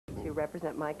to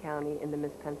represent my county in the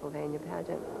Miss Pennsylvania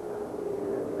pageant.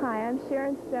 Hi, I'm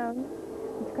Sharon Stone,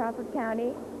 Miss Crawford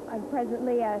County. I'm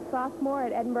presently a sophomore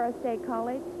at Edinburgh State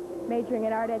College, majoring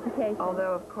in art education.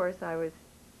 Although, of course, I was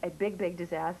a big, big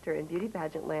disaster in beauty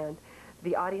pageant land,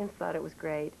 the audience thought it was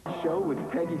great. Show with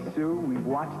Peggy Sue, we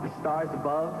watched the stars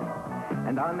above,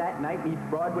 and on that night, me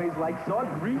Broadway's like saw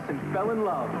Grease and fell in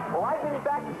love. Well, I've been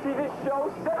back to see this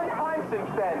show 7 times since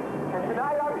then, and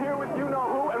tonight I'm here with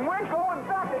you-know-who, and we're going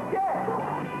back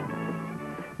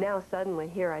again! Now, suddenly,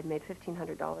 here, I'd made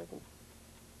 $1,500.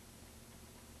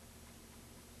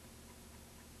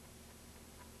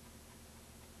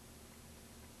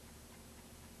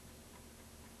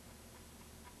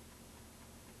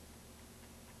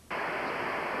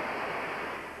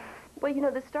 Well, you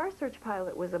know, the Star Search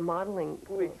pilot was a modeling...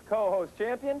 This week's co-host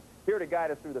champion, here to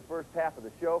guide us through the first half of the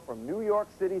show from New York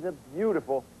City, the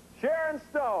beautiful Sharon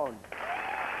Stone.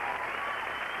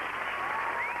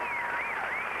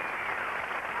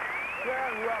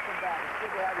 Sharon, welcome back. It's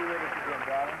good to have you with us again,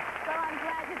 darling. So I'm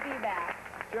glad to be back.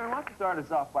 Sharon, why don't you start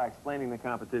us off by explaining the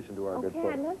competition to our good folks?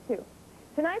 Okay, I'd love to.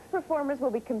 Tonight's performers will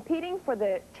be competing for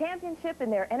the championship in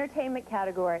their entertainment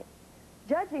category.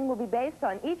 Judging will be based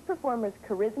on each performer's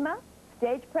charisma,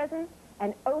 stage presence,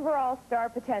 and overall star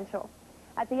potential.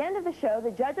 At the end of the show,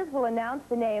 the judges will announce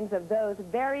the names of those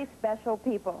very special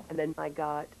people. And then I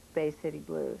got Bay City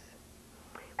Blues.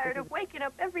 Tired of waking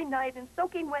up every night and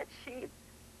soaking wet sheets.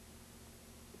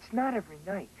 It's not every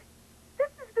night. This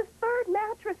is the third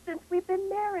mattress since we've been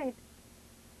married.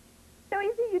 Now,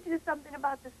 either you do something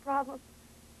about this problem,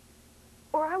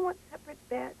 or I want separate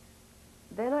beds.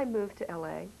 Then I moved to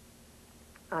L.A.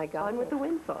 I got on with the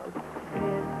Wind song.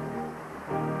 This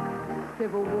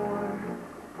Civil War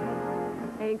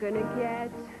ain't gonna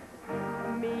get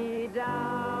me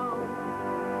down.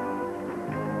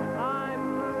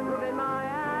 I'm moving my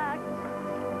act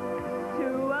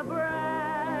to a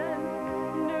brand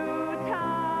new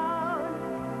town.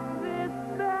 This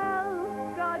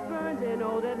bell got burned in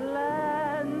old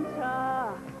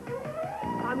Atlanta.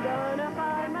 I'm gonna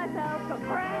find myself a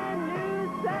brand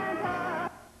new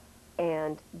Santa.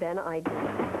 And then I did.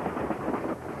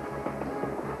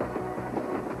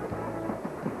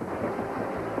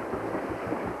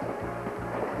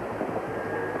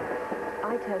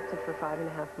 I tested for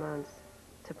 5.5 months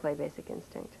to play Basic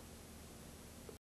Instinct.